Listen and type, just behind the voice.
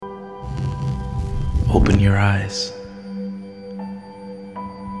Open your eyes.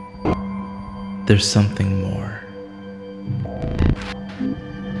 There's something more.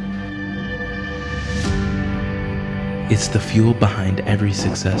 It's the fuel behind every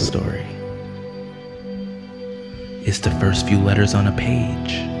success story. It's the first few letters on a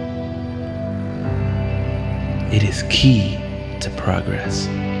page. It is key to progress,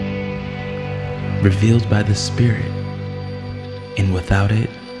 revealed by the Spirit, and without it,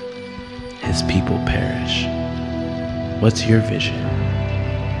 His people perish. What's your vision?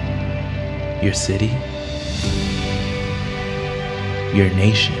 Your city? Your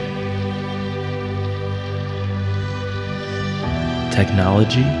nation?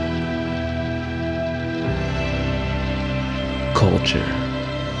 Technology? Culture?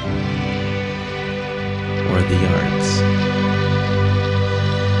 Or the arts?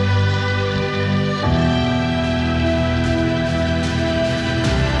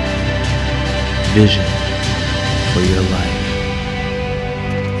 Vision for your life.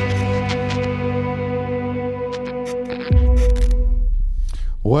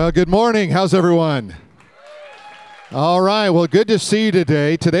 Well, good morning. How's everyone? All right. Well, good to see you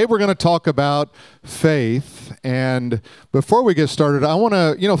today. Today we're going to talk about faith. And before we get started, I want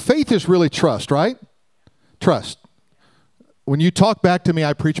to, faith is really trust, right? Trust. When you talk back to me,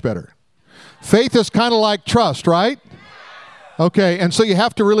 I preach better. Faith is kind of like trust, right? Okay, and so you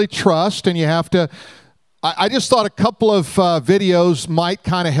have to really trust, and you have to, I just thought a couple of videos might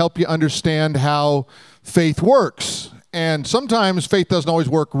kind of help you understand how faith works. And sometimes faith doesn't always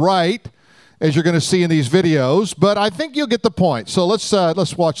work right, as you're going to see in these videos, but I think you'll get the point. So let's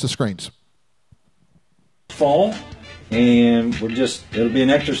watch the screens. Fall, and it'll be an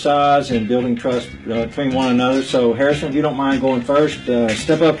exercise in building trust between one another. So Harrison, if you don't mind going first,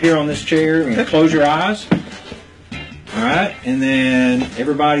 step up here on this chair and close your eyes. All right, and then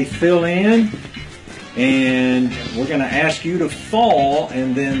everybody fill in, and we're going to ask you to fall,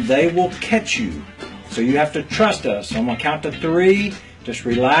 and then they will catch you. So you have to trust us. So I'm going to count to 3. Just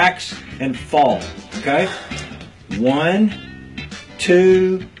relax and fall. Okay? 1,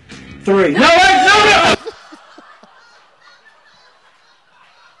 2, 3. No, wait,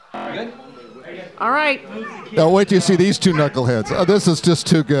 no! Good? All right. Now wait till you see these two knuckleheads. Oh, this is just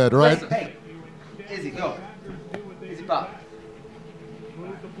too good, right? Hey, easy, go. Easy pop.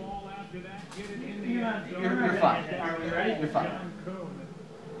 You're fine. You're fine.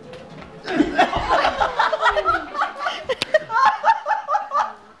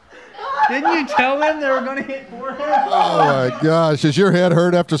 Didn't you tell them they were going to hit forehead? Oh my gosh, does your head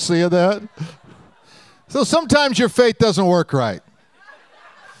hurt after seeing that? So sometimes your faith doesn't work right.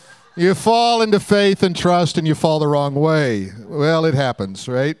 You fall into faith and trust and you fall the wrong way. Well, it happens,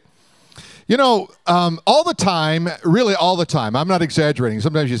 right? All the time, really all the time, I'm not exaggerating.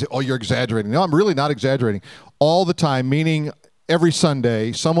 Sometimes you say, oh, you're exaggerating. No, I'm really not exaggerating. All the time, meaning every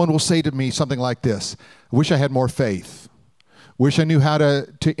Sunday, someone will say to me something like this: I wish I had more faith. Wish I knew how to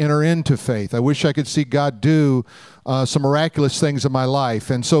enter into faith. I wish I could see God do some miraculous things in my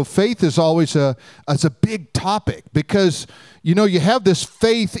life. And so faith is always a big topic because, you have this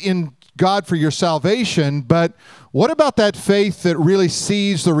faith in God for your salvation, but what about that faith that really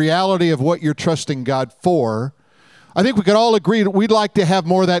sees the reality of what you're trusting God for? I think we could all agree that we'd like to have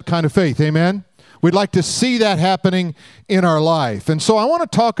more of that kind of faith. Amen? We'd like to see that happening in our life. And so I want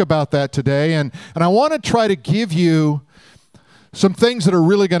to talk about that today, and I want to try to give you some things that are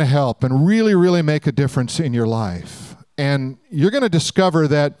really going to help and really, really make a difference in your life. And you're going to discover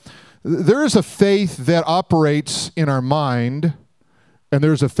that there is a faith that operates in our mind, and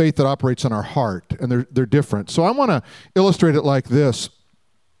there's a faith that operates in our heart, and they're different. So I want to illustrate it like this.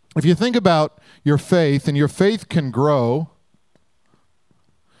 If you think about your faith, and your faith can grow,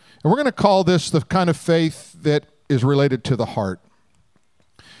 and we're going to call this the kind of faith that is related to the heart.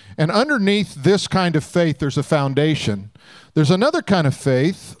 And underneath this kind of faith, there's a foundation. There's another kind of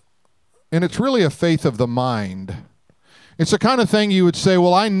faith, and it's really a faith of the mind. It's the kind of thing you would say,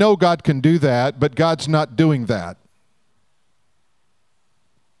 well, I know God can do that, but God's not doing that.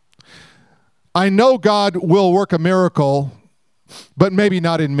 I know God will work a miracle, but maybe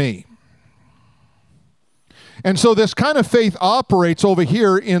not in me. And so this kind of faith operates over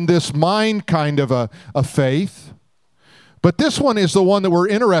here in this mind kind of a faith. But this one is the one that we're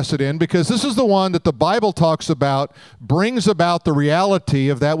interested in because this is the one that the Bible talks about brings about the reality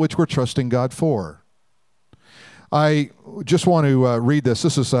of that which we're trusting God for. I just want to read this.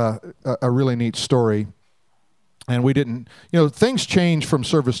 This is a really neat story. And we didn't, things change from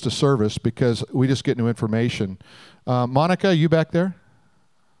service to service because we just get new information. Monica, are you back there?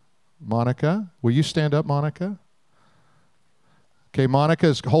 Monica, will you stand up, Monica? Okay, Monica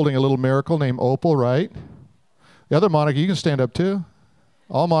is holding a little miracle named Opal, right? The other Monica, you can stand up too.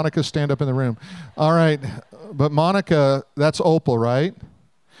 All Monicas stand up in the room. All right, but Monica, that's Opal, right?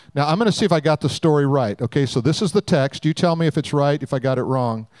 Now, I'm going to see if I got the story right. Okay, so this is the text. You tell me if it's right, if I got it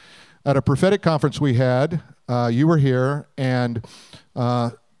wrong. At a prophetic conference we had, you were here, and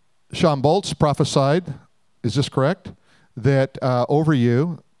Sean Boltz prophesied, is this correct, that over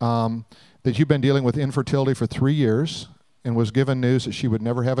you, that you've been dealing with infertility for 3 years and was given news that she would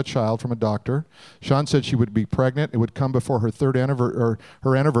never have a child from a doctor. Sean said she would be pregnant. It would come before her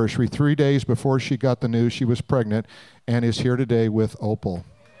her anniversary, 3 days before she got the news she was pregnant, and is here today with Opal.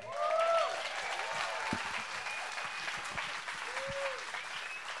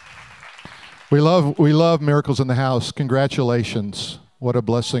 We love miracles in the house. Congratulations. What a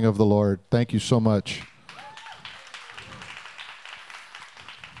blessing of the Lord. Thank you so much.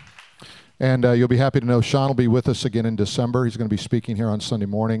 And you'll be happy to know Sean will be with us again in December. He's going to be speaking here on Sunday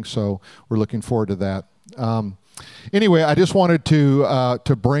morning, so we're looking forward to that. Anyway, I just wanted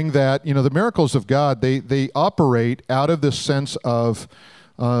to bring that. You know, the miracles of God, they operate out of this sense of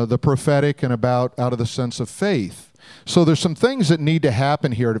the prophetic and out of the sense of faith. So there's some things that need to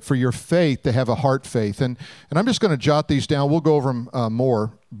happen here for your faith to have a heart faith. And I'm just going to jot these down. We'll go over them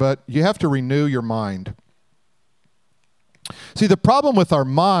more. But you have to renew your mind. See, the problem with our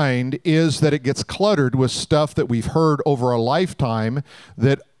mind is that it gets cluttered with stuff that we've heard over a lifetime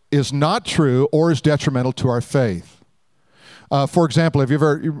that is not true or is detrimental to our faith. For example, you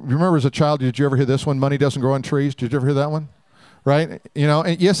remember as a child, did you ever hear this one? Money doesn't grow on trees. Did you ever hear that one? Right? You know,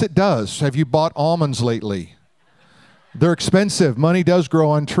 and yes, it does. Have you bought almonds lately? They're expensive. Money does grow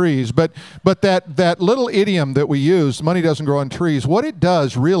on trees. But that little idiom that we use, money doesn't grow on trees, what it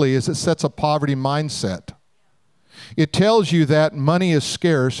does really is it sets a poverty mindset. It tells you that money is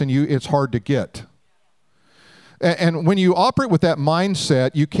scarce and it's hard to get. And when you operate with that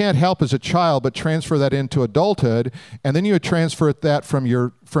mindset, you can't help as a child but transfer that into adulthood, and then you would transfer that from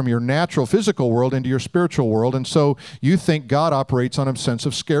your natural physical world into your spiritual world, and so you think God operates on a sense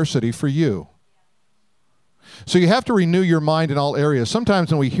of scarcity for you. So you have to renew your mind in all areas.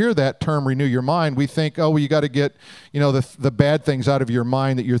 Sometimes when we hear that term, renew your mind, we think, oh, well, you got to get, the bad things out of your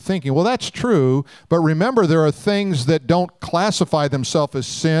mind that you're thinking. Well, that's true, but remember, there are things that don't classify themselves as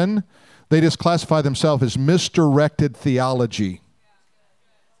sin. They just classify themselves as misdirected theology.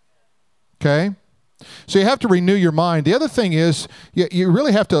 Okay? So you have to renew your mind. The other thing is, you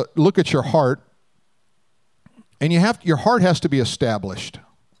really have to look at your heart, and your heart has to be established.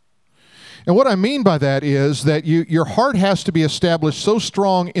 And what I mean by that is that your heart has to be established so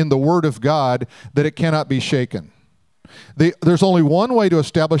strong in the Word of God that it cannot be shaken. There's only one way to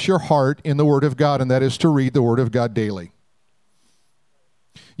establish your heart in the Word of God, and that is to read the Word of God daily.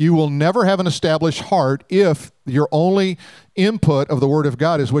 You will never have an established heart if your only input of the Word of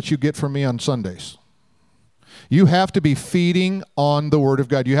God is what you get from me on Sundays. You have to be feeding on the Word of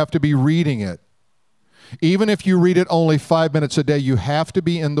God. You have to be reading it. Even if you read it only 5 minutes a day, you have to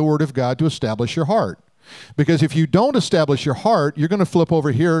be in the Word of God to establish your heart. Because if you don't establish your heart, you're going to flip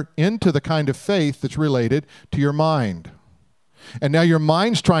over here into the kind of faith that's related to your mind. And now your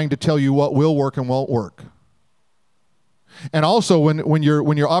mind's trying to tell you what will work and won't work. And also when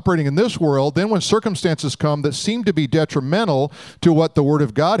you're operating in this world, then when circumstances come that seem to be detrimental to what the Word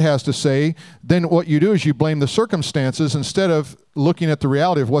of God has to say, then what you do is you blame the circumstances instead of looking at the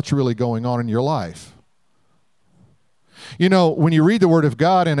reality of what's really going on in your life. You know, when you read the Word of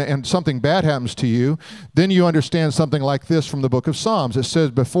God and something bad happens to you, then you understand something like this from the book of Psalms. It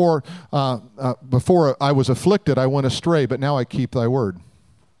says, before I was afflicted, I went astray, but now I keep thy word.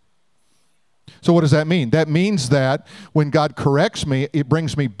 So what does that mean? That means that when God corrects me, it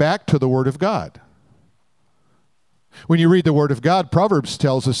brings me back to the Word of God. When you read the Word of God, Proverbs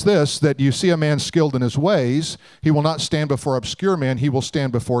tells us this, that you see a man skilled in his ways, he will not stand before obscure men, he will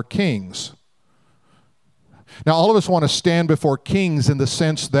stand before kings. Now, all of us want to stand before kings in the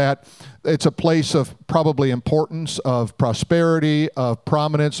sense that it's a place of probably importance, of prosperity, of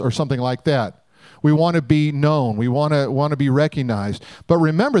prominence, or something like that. We want to be known. We want to be recognized. But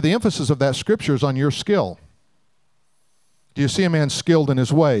remember, the emphasis of that scripture is on your skill. Do you see a man skilled in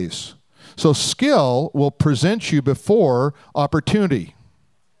his ways? So skill will present you before opportunity.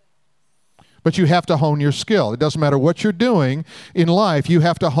 But you have to hone your skill. It doesn't matter what you're doing in life. You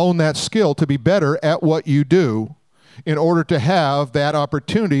have to hone that skill to be better at what you do in order to have that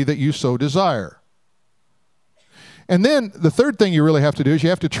opportunity that you so desire. And then the third thing you really have to do is you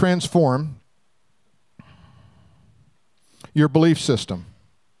have to transform your belief system.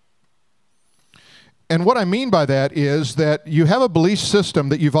 And what I mean by that is that you have a belief system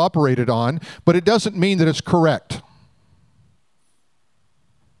that you've operated on, but it doesn't mean that it's correct.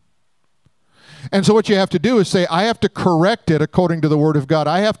 And so what you have to do is say, I have to correct it according to the Word of God.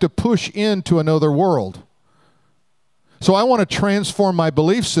 I have to push into another world. So I want to transform my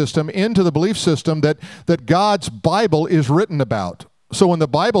belief system into the belief system that God's Bible is written about. So when the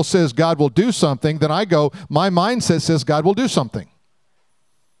Bible says God will do something, then I go, my mindset says God will do something.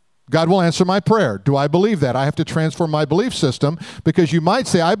 God will answer my prayer. Do I believe that? I have to transform my belief system, because you might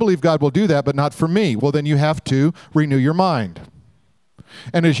say, I believe God will do that, but not for me. Well, then you have to renew your mind.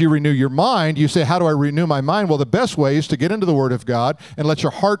 And as you renew your mind, you say, how do I renew my mind? Well, the best way is to get into the Word of God and let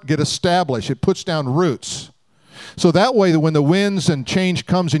your heart get established. It puts down roots. So that way, when the winds and change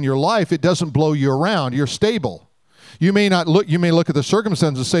comes in your life, it doesn't blow you around. You're stable. You may look at the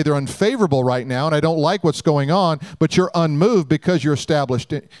circumstances and say they're unfavorable right now, and I don't like what's going on, but you're unmoved because you're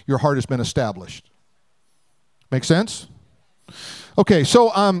established. Your heart has been established. Make sense? Okay,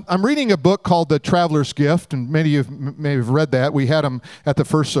 so I'm reading a book called The Traveler's Gift, and many of you may have read that. We had them at the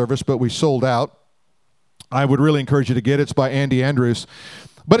first service, but we sold out. I would really encourage you to get it. It's by Andy Andrews.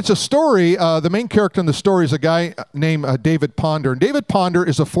 But it's a story. The main character in the story is a guy named David Ponder. And David Ponder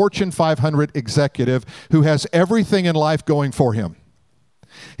is a Fortune 500 executive who has everything in life going for him.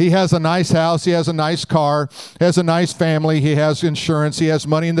 He has a nice house. He has a nice car. He has a nice family. He has insurance. He has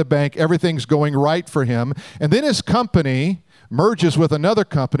money in the bank. Everything's going right for him. And then his company merges with another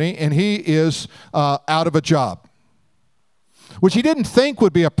company, and he is out of a job, which he didn't think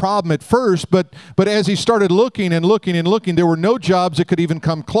would be a problem at first, but as he started looking and looking and looking, there were no jobs that could even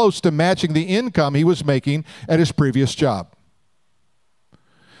come close to matching the income he was making at his previous job.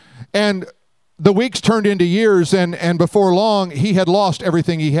 And the weeks turned into years, and before long, he had lost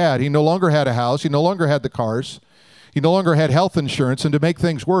everything he had. He no longer had a house. He no longer had the cars. He no longer had health insurance. And to make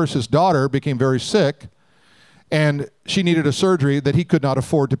things worse, his daughter became very sick, and she needed a surgery that he could not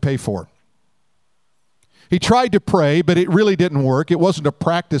afford to pay for. He tried to pray, but it really didn't work. It wasn't a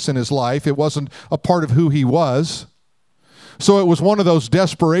practice in his life. It wasn't a part of who he was. So it was one of those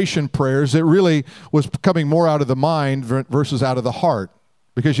desperation prayers that really was coming more out of the mind versus out of the heart.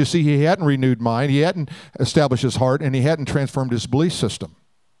 Because you see, he hadn't renewed mind, he hadn't established his heart, and he hadn't transformed his belief system.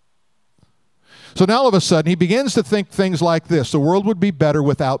 So now all of a sudden, he begins to think things like this: the world would be better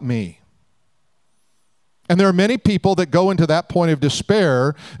without me. And there are many people that go into that point of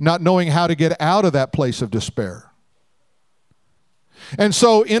despair, not knowing how to get out of that place of despair. And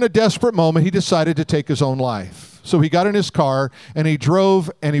so in a desperate moment, he decided to take his own life. So he got in his car, and he drove,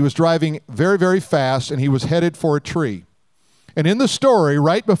 and he was driving very, very fast, and he was headed for a tree. And in the story,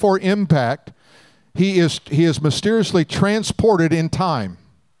 right before impact, he is mysteriously transported in time.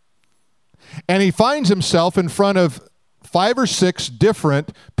 And he finds himself in front of 5 or 6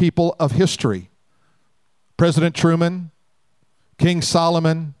 different people of history. President Truman, King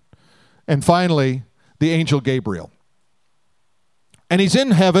Solomon, and finally, the angel Gabriel. And he's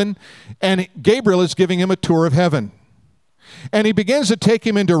in heaven, and Gabriel is giving him a tour of heaven. And he begins to take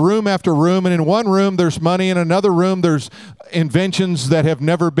him into room after room, and in one room there's money, in another room there's inventions that have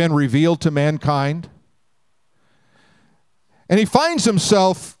never been revealed to mankind. And David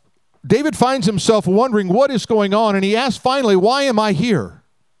finds himself wondering what is going on, and he asks finally, why am I here?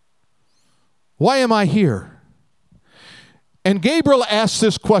 Why am I here? And Gabriel asks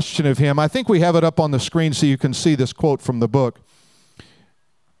this question of him. I think we have it up on the screen so you can see this quote from the book.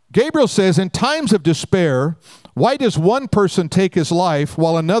 Gabriel says, in times of despair, why does one person take his life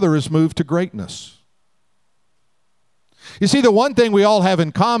while another is moved to greatness? You see, the one thing we all have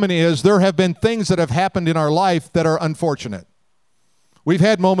in common is there have been things that have happened in our life that are unfortunate. We've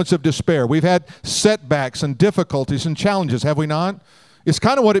had moments of despair. We've had setbacks and difficulties and challenges, have we not? It's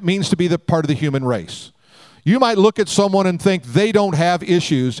kind of what it means to be the part of the human race. You might look at someone and think they don't have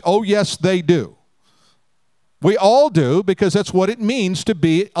issues. Oh, yes, they do. We all do, because that's what it means to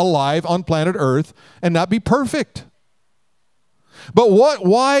be alive on planet Earth and not be perfect. But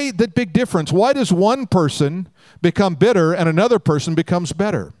why the big difference? Why does one person become bitter and another person becomes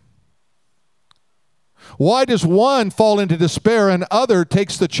better? Why does one fall into despair and other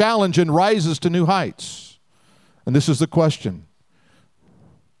takes the challenge and rises to new heights? And this is the question.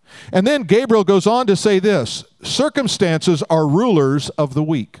 And then Gabriel goes on to say this: circumstances are rulers of the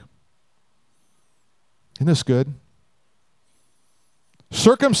weak. Isn't this good?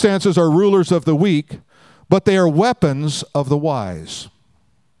 Circumstances are rulers of the weak, but they are weapons of the wise.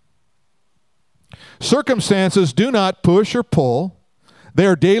 Circumstances do not push or pull. They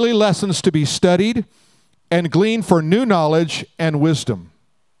are daily lessons to be studied and gleaned for new knowledge and wisdom.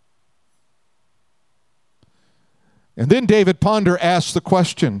 And then David Ponder asks the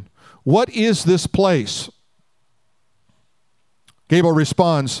question, what is this place? Gabriel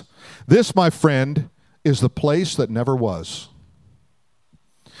responds, this, my friend, is the place that never was.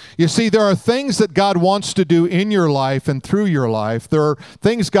 You see, there are things that God wants to do in your life and through your life. There are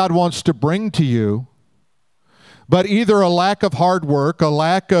things God wants to bring to you, but either a lack of hard work, a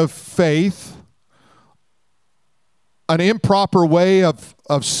lack of faith, an improper way of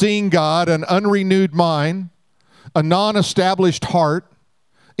seeing God, an unrenewed mind, a non-established heart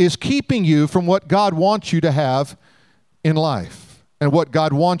is keeping you from what God wants you to have in life and what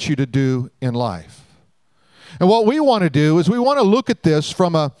God wants you to do in life. And what we want to do is we want to look at this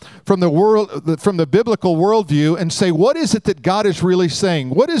from the biblical worldview and say, what is it that God is really saying?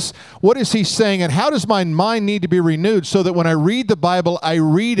 What is He saying, and how does my mind need to be renewed so that when I read the Bible, I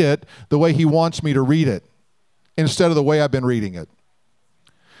read it the way He wants me to read it instead of the way I've been reading it?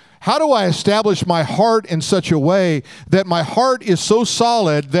 How do I establish my heart in such a way that my heart is so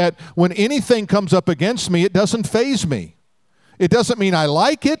solid that when anything comes up against me, it doesn't faze me? It doesn't mean I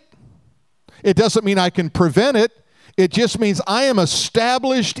like it. It doesn't mean I can prevent it. It just means I am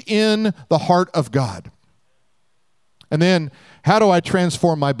established in the heart of God. And then, how do I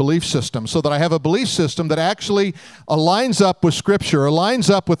transform my belief system so that I have a belief system that actually aligns up with Scripture, aligns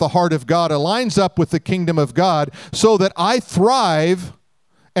up with the heart of God, aligns up with the kingdom of God, so that I thrive,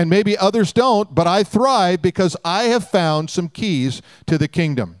 and maybe others don't, but I thrive because I have found some keys to the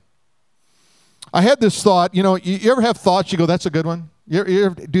kingdom. I had this thought, you ever have thoughts, you go, that's a good one? You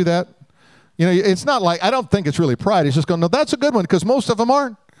ever do that? It's not like, I don't think it's really pride. It's just going, no, that's a good one, because most of them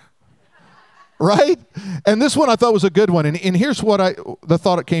aren't. Right? And this one I thought was a good one. And here's the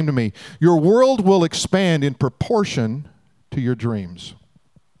thought that came to me. Your world will expand in proportion to your dreams.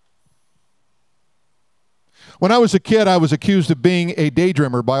 When I was a kid, I was accused of being a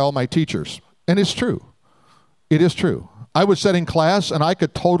daydreamer by all my teachers. And it's true. It is true. I would sit in class and I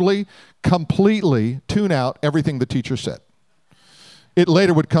could totally, completely tune out everything the teacher said. It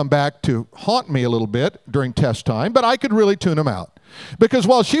later would come back to haunt me a little bit during test time, but I could really tune them out. Because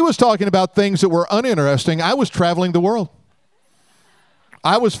while she was talking about things that were uninteresting, I was traveling the world.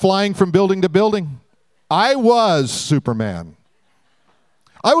 I was flying from building to building. I was Superman.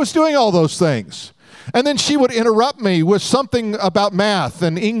 I was doing all those things. And then she would interrupt me with something about math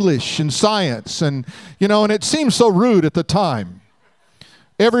and English and science. And it seemed so rude at the time.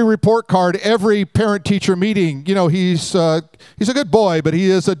 Every report card, every parent-teacher meeting, he's a good boy, but he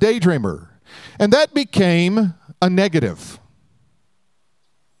is a daydreamer. And that became a negative.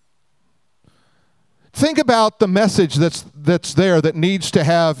 Think about the message that's there that needs to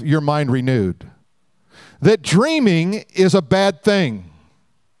have your mind renewed. That dreaming is a bad thing.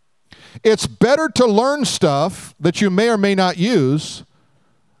 It's better to learn stuff that you may or may not use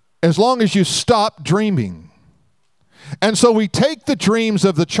as long as you stop dreaming. And so we take the dreams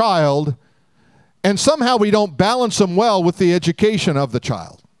of the child and somehow we don't balance them well with the education of the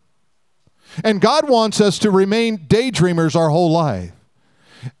child. And God wants us to remain daydreamers our whole life.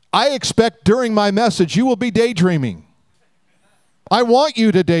 I expect during my message you will be daydreaming. I want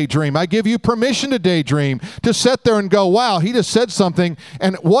you to daydream. I give you permission to daydream, to sit there and go, wow, he just said something,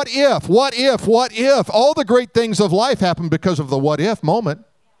 and what if? All the great things of life happen because of the what if moment.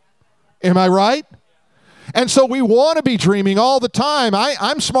 Am I right? And so we want to be dreaming all the time.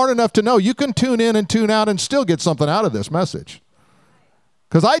 I'm smart enough to know you can tune in and tune out and still get something out of this message.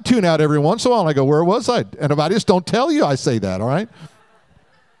 Because I tune out every once in a while and I go, where was I? And if I just don't tell you, I say that, all right?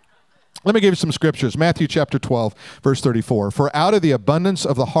 Let me give you some scriptures. Matthew chapter 12, verse 34. For out of the abundance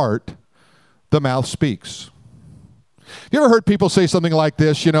of the heart, the mouth speaks. You ever heard people say something like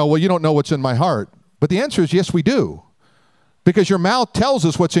this, well, you don't know what's in my heart. But the answer is yes, we do. Because your mouth tells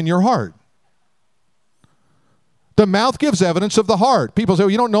us what's in your heart. The mouth gives evidence of the heart. People say,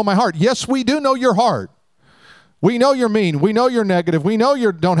 well, you don't know my heart. Yes, we do know your heart. We know you're mean. We know you're negative. We know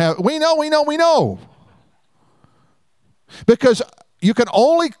you don't have, we know. Because you can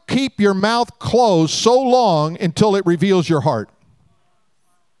only keep your mouth closed so long until it reveals your heart.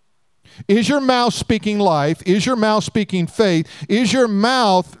 Is your mouth speaking life? Is your mouth speaking faith? Is your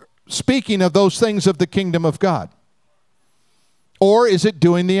mouth speaking of those things of the kingdom of God? Or is it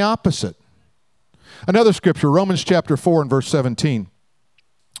doing the opposite? Another scripture, Romans chapter 4 and verse 17.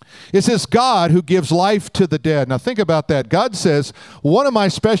 It says, God who gives life to the dead. Now think about that. God says, one of my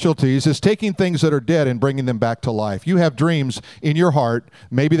specialties is taking things that are dead and bringing them back to life. You have dreams in your heart.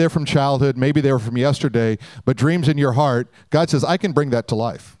 Maybe they're from childhood. Maybe they were from yesterday. But dreams in your heart, God says, I can bring that to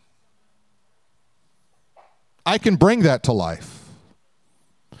life. I can bring that to life.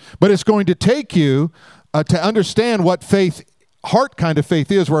 But it's going to take you to understand what faith, heart kind of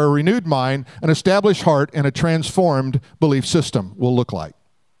faith is, where a renewed mind, an established heart, and a transformed belief system will look like.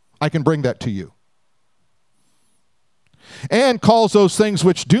 I can bring that to you. And calls those things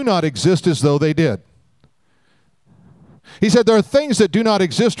which do not exist as though they did. He said, there are things that do not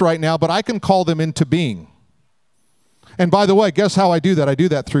exist right now, but I can call them into being. And by the way, guess how I do that? I do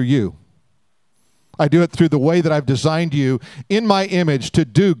that through you. I do it through the way that I've designed you in my image to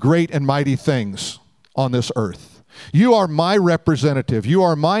do great and mighty things on this earth. You are my representative. You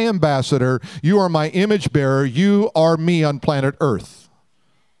are my ambassador. You are my image bearer. You are me on planet Earth.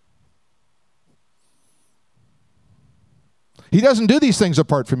 He doesn't do these things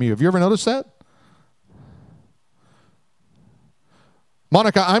apart from you. Have you ever noticed that?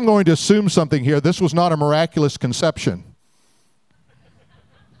 Monica, I'm going to assume something here. This was not a miraculous conception.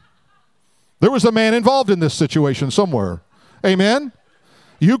 There was a man involved in this situation somewhere. Amen?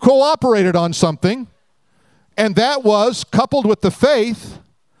 You cooperated on something, and that was coupled with the faith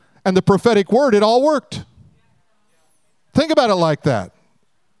and the prophetic word. It all worked. Think about it like that.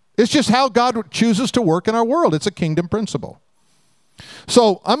 It's just how God chooses to work in our world. It's a kingdom principle.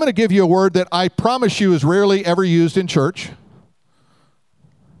 So I'm going to give you a word that I promise you is rarely ever used in church.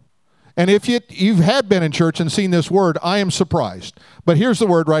 And if you have been in church and seen this word, I am surprised. But here's the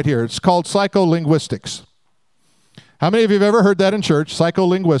word right here. It's called psycholinguistics. How many of you have ever heard that in church?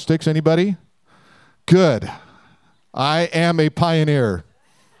 Psycholinguistics. Anybody? Good. I am a pioneer.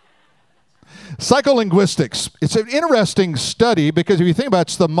 Psycholinguistics. It's an interesting study because if you think about it,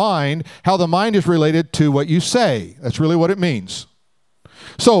 it's the mind, how the mind is related to what you say. That's really what it means.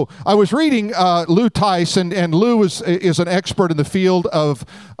 So I was reading Lou Tice, and Lou is an expert in the field of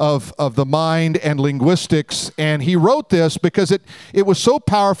the mind and linguistics, and he wrote this because it was so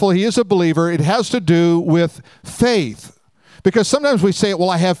powerful. He is a believer. It has to do with faith. Because sometimes we say,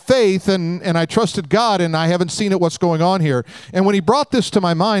 well, I have faith, and I trusted God, and I haven't seen what's going on here. And when he brought this to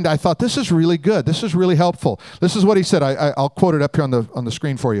my mind, I thought, this is really good. This is really helpful. This is what he said. I'll quote it up here on the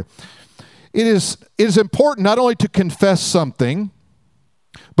screen for you. It is important not only to confess something,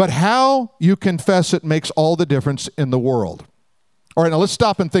 but how you confess it makes all the difference in the world. All right, now let's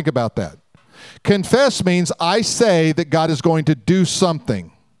stop and think about that. Confess means I say that God is going to do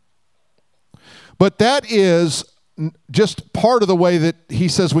something. But that is just part of the way that he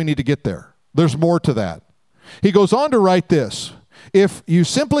says we need to get there. There's more to that. He goes on to write this. If you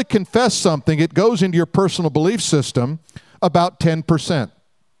simply confess something, it goes into your personal belief system about 10%.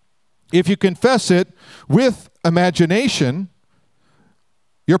 If you confess it with imagination,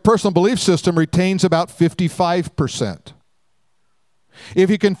 your personal belief system retains about 55%. If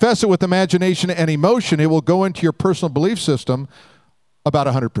you confess it with imagination and emotion, it will go into your personal belief system about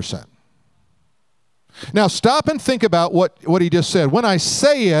 100%. Now stop and think about what he just said. When I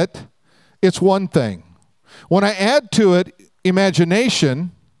say it, it's one thing. When I add to it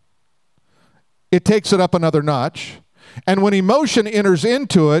imagination, it takes it up another notch. And when emotion enters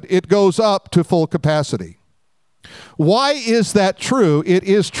into it, it goes up to full capacity. Why is that true? It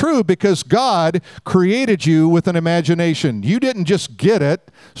is true because God created you with an imagination. You didn't just get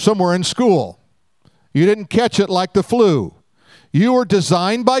it somewhere in school. You didn't catch it like the flu. You were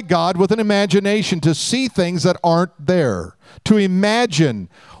designed by God with an imagination to see things that aren't there, to imagine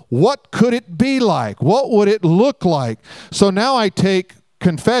what could it be like? What would it look like? So now I take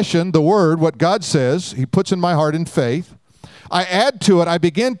confession, the word, what God says, he puts in my heart in faith. I add to it, I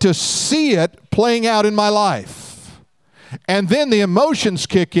begin to see it playing out in my life. And then the emotions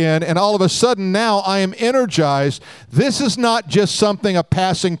kick in, and all of a sudden now I am energized. This is not just something, a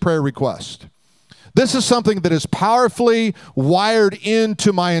passing prayer request. This is something that is powerfully wired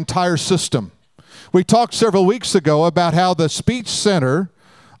into my entire system. We talked several weeks ago about how the speech center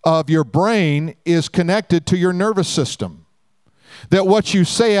of your brain is connected to your nervous system. That what you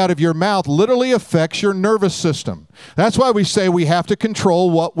say out of your mouth literally affects your nervous system. That's why we say we have to control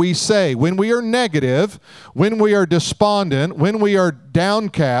what we say. When we are negative, when we are despondent, when we are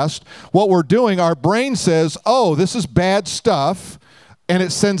downcast, what we're doing, our brain says, oh, this is bad stuff, and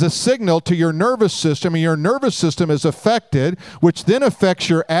it sends a signal to your nervous system, and your nervous system is affected, which then affects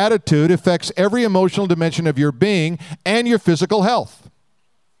your attitude, affects every emotional dimension of your being, and your physical health.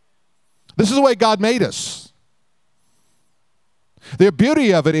 This is the way God made us. The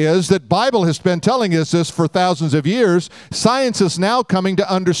beauty of it is that Bible has been telling us this for thousands of years. Science is now coming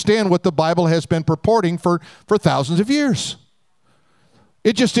to understand what the Bible has been purporting for thousands of years.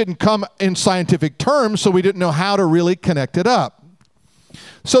 It just didn't come in scientific terms, so we didn't know how to really connect it up.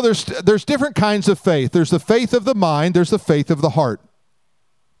 So there's different kinds of faith. There's the faith of the mind. There's the faith of the heart.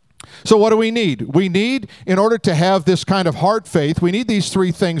 So what do we need? We need, in order to have this kind of heart faith, we need these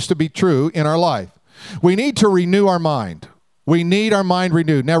three things to be true in our life. We need to renew our mind. We need our mind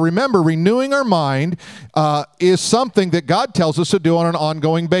renewed. Now remember, renewing our mind is something that God tells us to do on an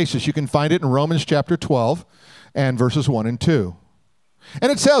ongoing basis. You can find it in Romans chapter 12 and verses 1 and 2.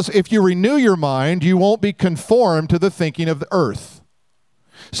 And it says, if you renew your mind, you won't be conformed to the thinking of the earth.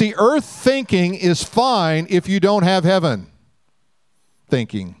 See, earth thinking is fine if you don't have heaven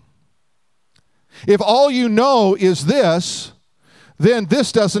thinking. If all you know is this, then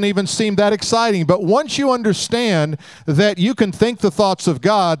this doesn't even seem that exciting. But once you understand that you can think the thoughts of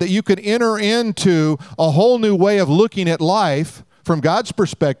God, that you can enter into a whole new way of looking at life from God's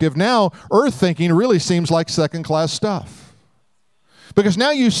perspective, now earth thinking really seems like second-class stuff. Because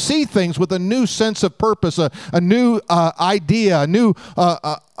now you see things with a new sense of purpose, a new idea, a new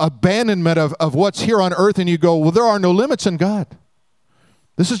abandonment of what's here on earth, and you go, well, there are no limits in God.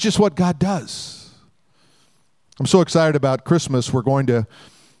 This is just what God does. I'm so excited about Christmas. We're going to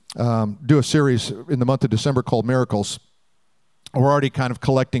do a series in the month of December called Miracles. We're already kind of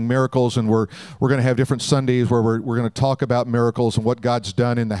collecting miracles, and we're going to have different Sundays where we're going to talk about miracles and what God's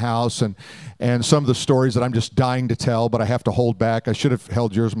done in the house, and some of the stories that I'm just dying to tell, but I have to hold back. I should have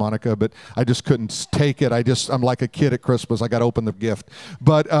held yours, Monica, but I just couldn't take it. I'm like a kid at Christmas. I got to open the gift.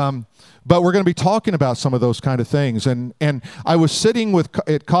 But we're going to be talking about some of those kind of things. And I was sitting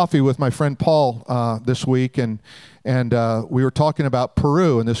at coffee with my friend Paul this week, and we were talking about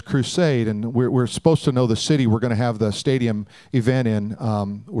Peru and this crusade, and we're supposed to know the city we're going to have the stadium event in.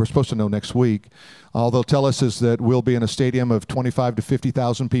 We're supposed to know next week. All they'll tell us is that we'll be in a stadium of 25 to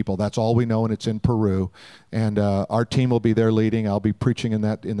 50,000 people. That's all we know, and it's in Peru. And our team will be there leading. I'll be preaching in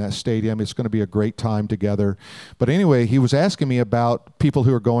that stadium. It's going to be a great time together. But anyway, he was asking me about people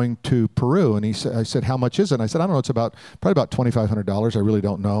who are going to Peru, and I said, how much is it? And I said, I don't know. It's probably about $2,500. I really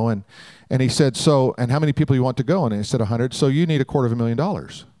don't know. And he said, and how many people you want to go? And I said, 100. So you need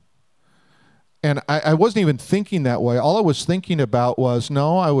 $250,000. And I wasn't even thinking that way. All I was thinking about was,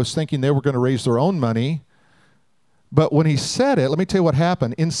 I was thinking they were going to raise their own money. But when he said it, let me tell you what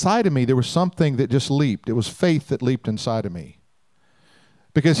happened. Inside of me, there was something that just leaped. It was faith that leaped inside of me.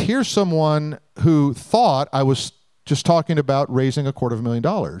 Because here's someone who thought I was just talking about raising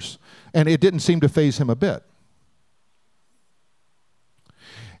 $250,000. And it didn't seem to faze him a bit.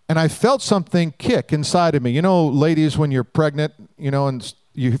 And I felt something kick inside of me. You know, ladies, when you're pregnant, and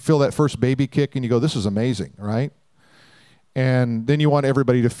you feel that first baby kick and you go, this is amazing, right? And then you want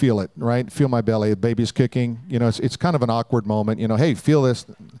everybody to feel it, right? Feel my belly, the baby's kicking. It's kind of an awkward moment. Hey, feel this.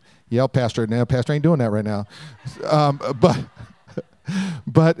 Yell, Pastor. No, Pastor ain't doing that right now.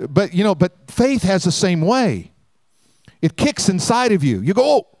 But faith has the same way. It kicks inside of you. You go,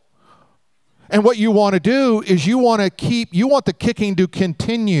 oh. And what you want to do is you want the kicking to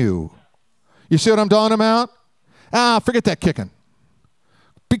continue. You see what I'm talking about? Forget that kicking.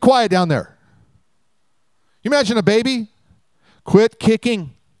 Be quiet down there. You imagine a baby? Quit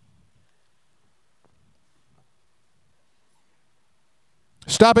kicking.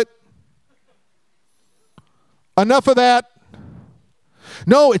 Stop it. Enough of that.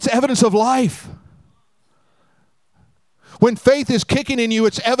 No, it's evidence of life. When faith is kicking in you,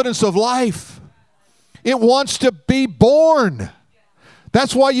 it's evidence of life. It wants to be born.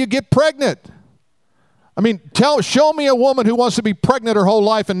 That's why you get pregnant. I mean, show me a woman who wants to be pregnant her whole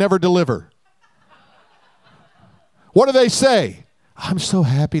life and never deliver. What do they say? I'm so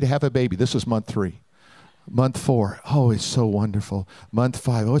happy to have a baby. This is month 3. Month 4. Oh, it's so wonderful. Month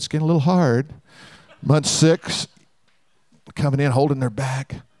 5. Oh, it's getting a little hard. Month 6. Coming in, holding their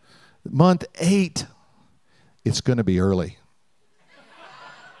back. Month 8. It's going to be early.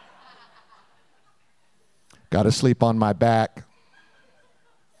 Got to sleep on my back.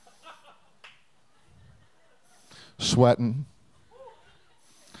 Sweating.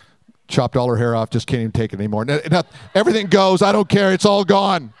 Chopped all her hair off, just can't even take it anymore. Everything goes, I don't care, it's all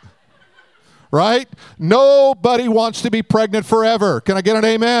gone. Right? Nobody wants to be pregnant forever. Can I get an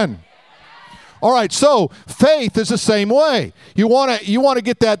amen? All right, so faith is the same way. You want to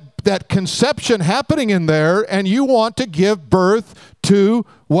get that conception happening in there, and you want to give birth to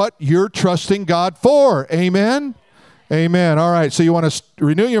what you're trusting God for. Amen? Amen. All right, so you want to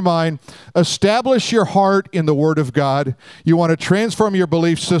renew your mind, establish your heart in the Word of God. You want to transform your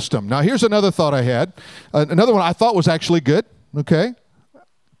belief system. Now, here's another thought I had. Another one I thought was actually good, okay?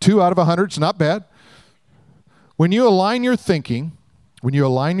 2 out of 100 is not bad. When you align your thinking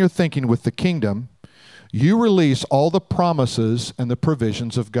with the kingdom, you release all the promises and the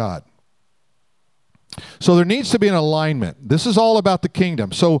provisions of God. So there needs to be an alignment. This is all about the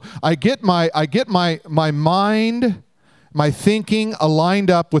kingdom. So I get my mind, my thinking aligned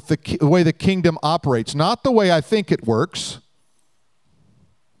up with the way the kingdom operates. Not the way I think it works,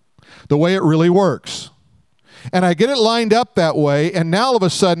 the way it really works. And I get it lined up that way, and now all of a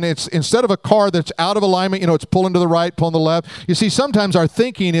sudden, it's instead of a car that's out of alignment, it's pulling to the right, pulling to the left. You see, sometimes our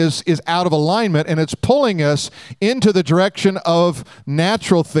thinking is out of alignment, and it's pulling us into the direction of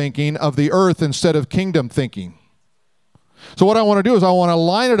natural thinking of the earth instead of kingdom thinking. So what I want to do is I want to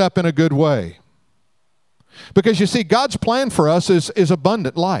line it up in a good way. Because you see, God's plan for us is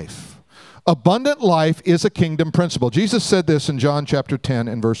abundant life. Abundant life is a kingdom principle. Jesus said this in John chapter 10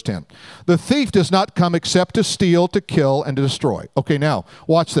 and verse 10. The thief does not come except to steal, to kill, and to destroy. Okay, now,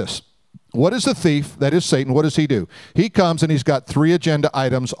 watch this. What is the thief? That is Satan. What does he do? He comes and he's got 3 agenda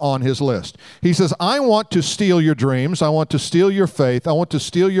items on his list. He says, I want to steal your dreams. I want to steal your faith. I want to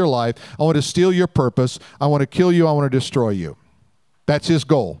steal your life. I want to steal your purpose. I want to kill you. I want to destroy you. That's his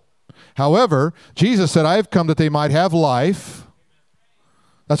goal. However, Jesus said, I have come that they might have life.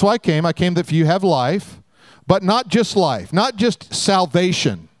 That's why I came. I came that you have life, but not just life, not just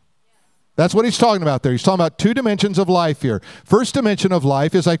salvation. That's what he's talking about there. He's talking about 2 dimensions of life here. First dimension of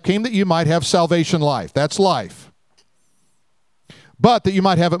life is I came that you might have salvation life. That's life. But that you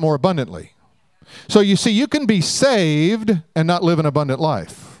might have it more abundantly. So you see, you can be saved and not live an abundant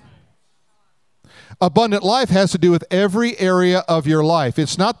life. Abundant life has to do with every area of your life.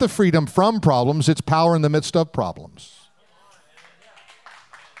 It's not the freedom from problems, it's power in the midst of problems.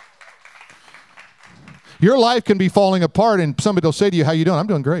 Your life can be falling apart and somebody will say to you, how you doing? I'm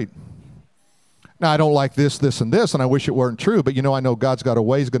doing great. Now, I don't like this, this, and this, and I wish it weren't true, but I know God's got a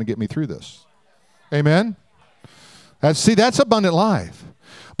way He's going to get me through this. Amen? That's abundant life.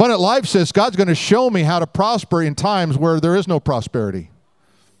 Abundant life says God's going to show me how to prosper in times where there is no prosperity.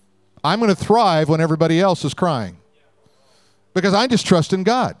 I'm going to thrive when everybody else is crying. Because I just trust in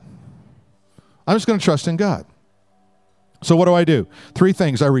God. I'm just going to trust in God. So what do? 3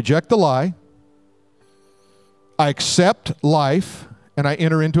 things. I reject the lie. I accept life, and I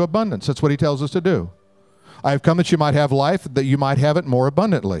enter into abundance. That's what he tells us to do. I have come that you might have life, that you might have it more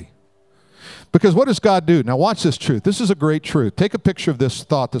abundantly. Because what does God do? Now watch this truth. This is a great truth. Take a picture of this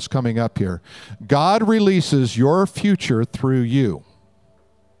thought that's coming up here. God releases your future through you.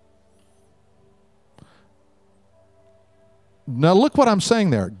 Now look what I'm saying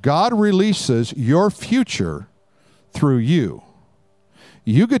there. God releases your future through you.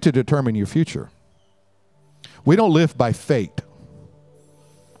 You get to determine your future. We don't live by fate.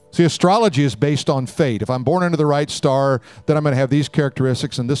 See, astrology is based on fate. If I'm born under the right star, then I'm going to have these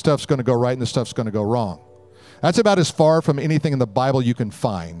characteristics, and this stuff's going to go right and this stuff's going to go wrong. That's about as far from anything in the Bible you can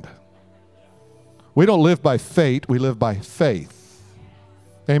find. We don't live by fate. We live by faith.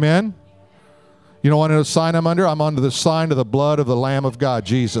 Amen? You know what sign I'm under? I'm under the sign of the blood of the Lamb of God,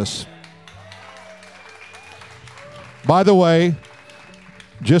 Jesus. By the way,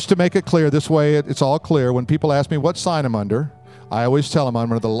 just to make it clear, this way it's all clear. When people ask me what sign I'm under, I always tell them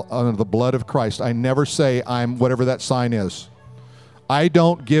I'm under the blood of Christ. I never say I'm whatever that sign is. I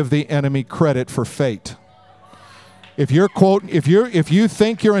don't give the enemy credit for fate. If you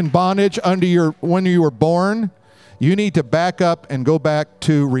think you're in bondage when you were born, you need to back up and go back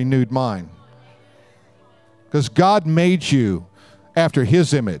to renewed mind. Because God made you after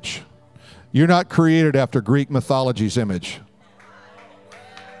His image. You're not created after Greek mythology's image.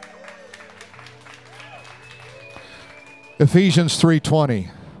 Ephesians 3:20.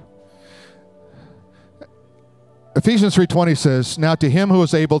 Ephesians 3:20 says, now to Him who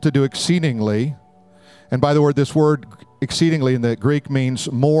is able to do exceedingly, and by the word, this word exceedingly in the Greek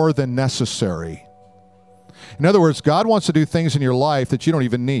means more than necessary. In other words, God wants to do things in your life that you don't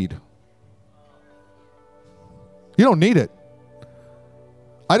even need. You don't need it.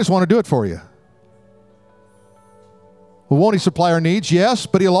 I just want to do it for you. Well, won't He supply our needs? Yes,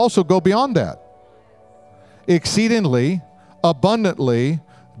 but He'll also go beyond that. Exceedingly, abundantly,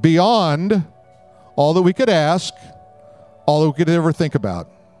 beyond all that we could ask, all that we could ever think about.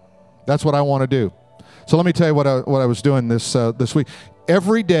 That's what I want to do. So let me tell you what I was doing this week.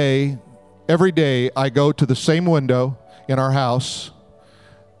 Every day I go to the same window in our house,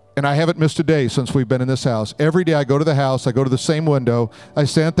 and I haven't missed a day since we've been in this house. Every day I go to the house, I go to the same window, I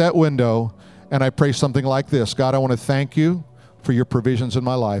stand at that window, and I pray something like this. God, I want to thank you for your provisions in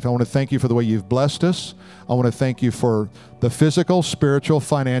my life. I want to thank you for the way you've blessed us. I want to thank you for the physical, spiritual,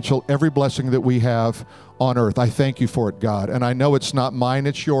 financial, every blessing that we have on earth. I thank you for it, God. And I know it's not mine,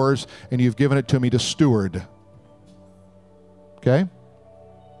 it's yours, and you've given it to me to steward. Okay?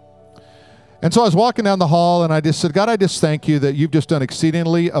 And so I was walking down the hall, and I just said, God, I just thank you that you've just done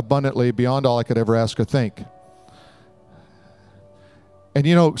exceedingly abundantly beyond all I could ever ask or think.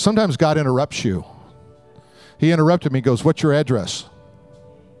 And sometimes God interrupts you. He interrupted me, goes, what's your address?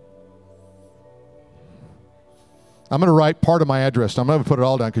 I'm going to write part of my address. I'm not going to put it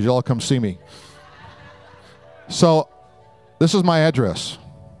all down because you'll all come see me. So this is my address.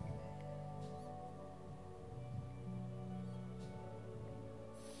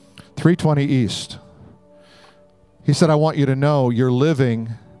 .320 East. He said, I want you to know you're living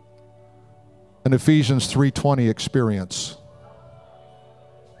an Ephesians 3:20 experience.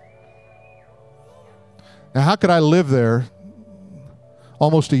 Now, how could I live there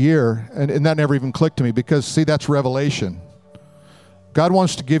almost a year, and that never even clicked to me? Because, see, that's revelation. God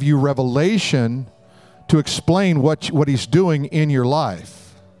wants to give you revelation to explain what He's doing in your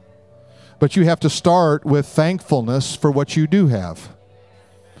life. But you have to start with thankfulness for what you do have.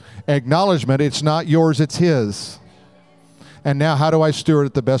 Acknowledgement, it's not yours, it's His. And now, how do I steward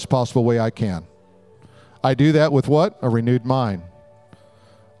it the best possible way I can? I do that with what? A renewed mind,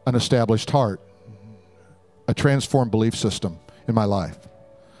 an established heart, a transformed belief system in my life.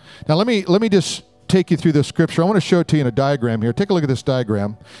 Now, let me just take you through this scripture. I want to show it to you in a diagram here. Take a look at this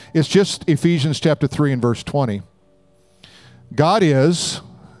diagram. It's just Ephesians chapter 3 and verse 20. God is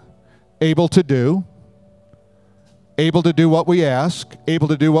able to do what we ask, able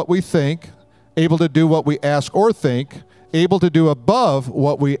to do what we think, able to do what we ask or think, able to do above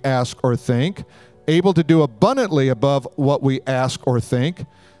what we ask or think, able to do abundantly above what we ask or think.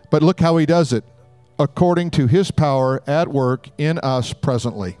 But look how He does it. According to His power at work in us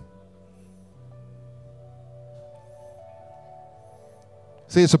presently.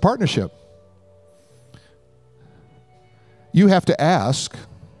 See, it's a partnership. You have to ask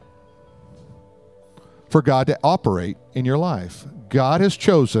for God to operate in your life. God has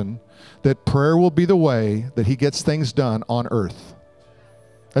chosen that prayer will be the way that He gets things done on earth.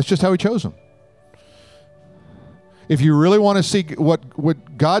 That's just how He chose them. If you really want to see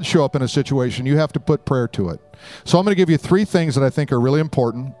what God show up in a situation, you have to put prayer to it. So I'm going to give you 3 things that I think are really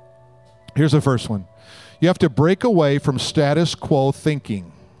important. Here's the first one. You have to break away from status quo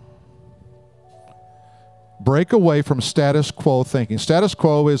thinking. Break away from status quo thinking. Status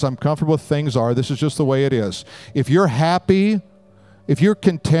quo is I'm comfortable with things are. This is just the way it is. If you're happy, if you're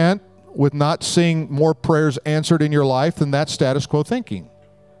content with not seeing more prayers answered in your life, then that's status quo thinking.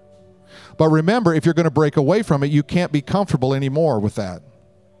 But remember, if you're going to break away from it, you can't be comfortable anymore with that.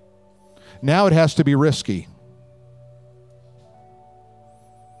 Now it has to be risky.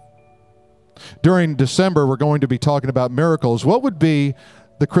 During December, we're going to be talking about miracles. What would be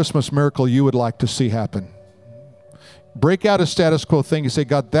the Christmas miracle you would like to see happen? Break out a status quo thing. You say,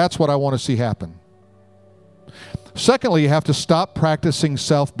 God, that's what I want to see happen. Secondly, you have to stop practicing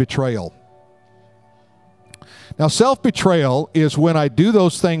self-betrayal. Now, self-betrayal is when I do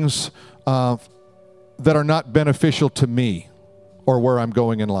those things that are not beneficial to me or where I'm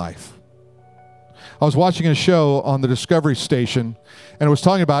going in life. I was watching a show on the Discovery Station, and it was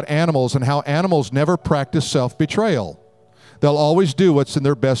talking about animals and how animals never practice self-betrayal. They'll always do what's in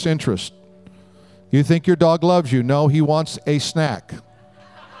their best interest. You think your dog loves you? No, he wants a snack.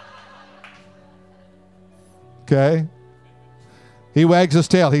 Okay? He wags his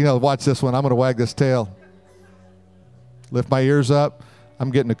tail. He knows, watch this one. I'm going to wag this tail. Lift my ears up.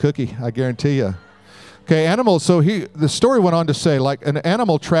 I'm getting a cookie, I guarantee you. Okay, animals, so the story went on to say, like an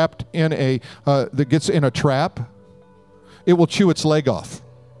animal trapped in that gets in a trap, it will chew its leg off.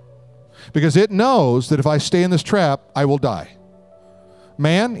 Because it knows that if I stay in this trap, I will die.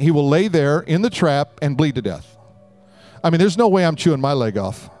 Man, he will lay there in the trap and bleed to death. I mean, there's no way I'm chewing my leg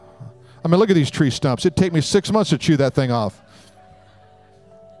off. I mean, look at these tree stumps. It'd take me 6 months to chew that thing off.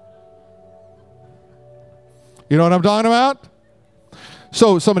 You know what I'm talking about?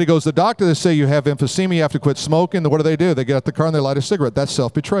 So somebody goes to the doctor, they say you have emphysema, you have to quit smoking. What do? They get out the car and they light a cigarette. That's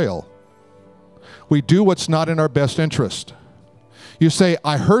self-betrayal. We do what's not in our best interest. You say,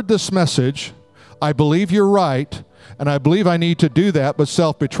 I heard this message, I believe you're right, and I believe I need to do that, but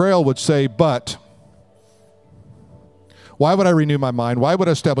self-betrayal would say, but. Why would I renew my mind? Why would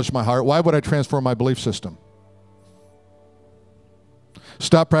I establish my heart? Why would I transform my belief system?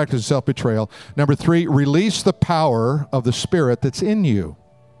 Stop practicing self-betrayal. Number 3, release the power of the Spirit that's in you.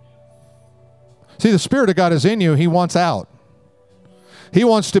 See, the Spirit of God is in you. He wants out. He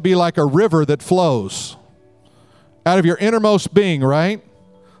wants to be like a river that flows out of your innermost being, right?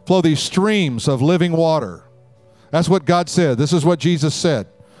 Flow these streams of living water. That's what God said. This is what Jesus said.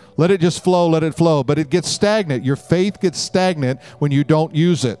 Let it just flow, let it flow. But it gets stagnant. Your faith gets stagnant when you don't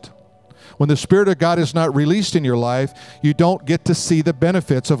use it. When the Spirit of God is not released in your life, you don't get to see the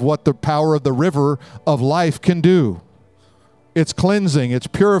benefits of what the power of the river of life can do. It's cleansing, it's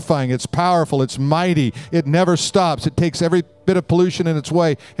purifying, it's powerful, it's mighty. It never stops. It takes every bit of pollution in its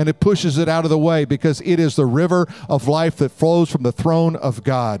way and it pushes it out of the way because it is the river of life that flows from the throne of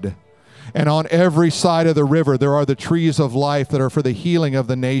God. And on every side of the river, there are the trees of life that are for the healing of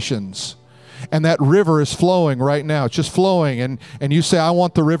the nations. And that river is flowing right now. It's just flowing. And you say, I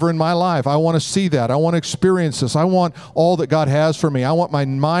want the river in my life. I want to see that. I want to experience this. I want all that God has for me. I want my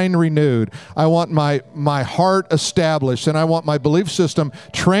mind renewed. I want my heart established. And I want my belief system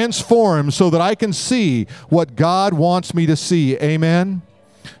transformed so that I can see what God wants me to see. Amen?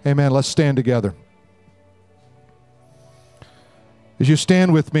 Amen. Let's stand together. As you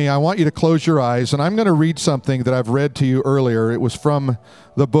stand with me, I want you to close your eyes, and I'm going to read something that I've read to you earlier. It was from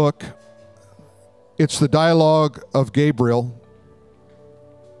the book. It's the Dialogue of Gabriel.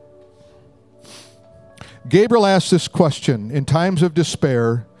 Gabriel asked this question: in times of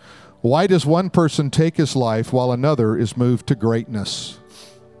despair, why does one person take his life while another is moved to greatness?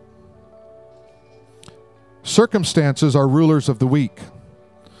 Circumstances are rulers of the weak,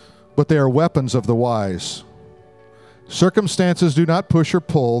 but they are weapons of the wise. Circumstances do not push or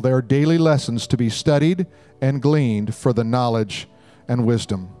pull. They are daily lessons to be studied and gleaned for the knowledge and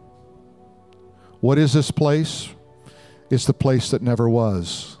wisdom. What is this place? It's the place that never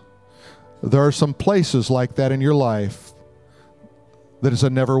was. There are some places like that in your life that is a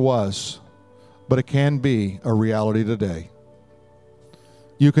never was, but it can be a reality today.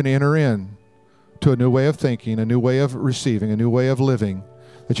 You can enter in to a new way of thinking, a new way of receiving, a new way of living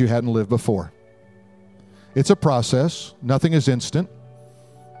that you hadn't lived before. It's a process. Nothing is instant.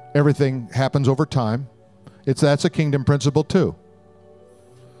 Everything happens over time. That's a kingdom principle too.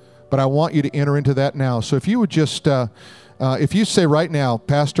 But I want you to enter into that now. So if you would just, if you say right now,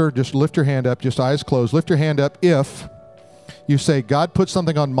 Pastor, just lift your hand up, just eyes closed, lift your hand up if you say, God put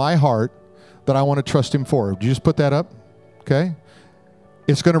something on my heart that I want to trust Him for. Would you just put that up? Okay.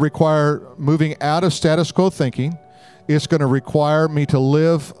 It's going to require moving out of status quo thinking. It's going to require me to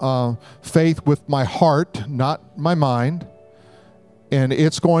live faith with my heart, not my mind. And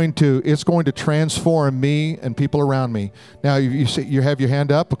it's going to transform me and people around me. Now, you have your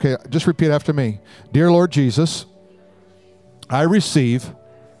hand up. Okay, just repeat after me. Dear Lord Jesus, I receive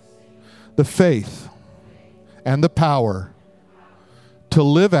the faith and the power to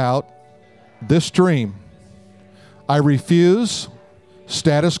live out this dream. I refuse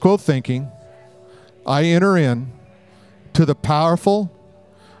status quo thinking. I enter in to the powerful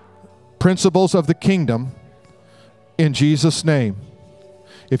principles of the kingdom in Jesus' name.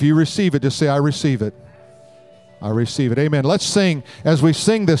 If you receive it, just say, I receive it. I receive it. Amen. Let's sing. As we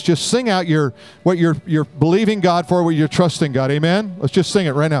sing this, just sing out what you're believing God for, what you're trusting God. Amen. Let's just sing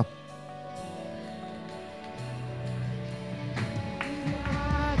it right now.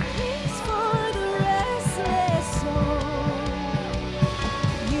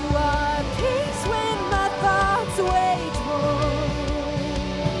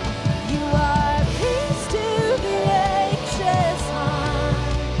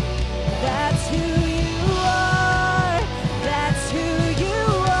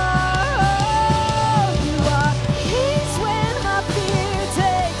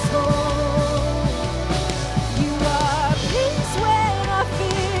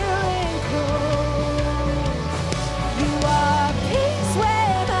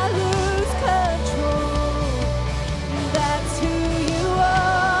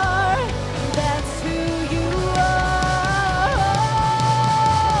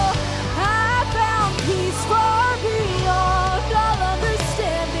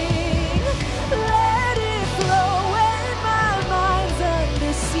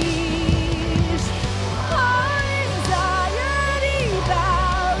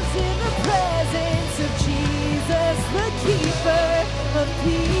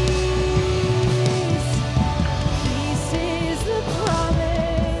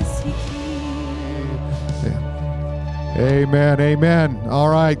 Amen. Amen. All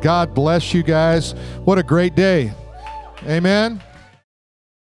right. God bless you guys. What a great day. Amen.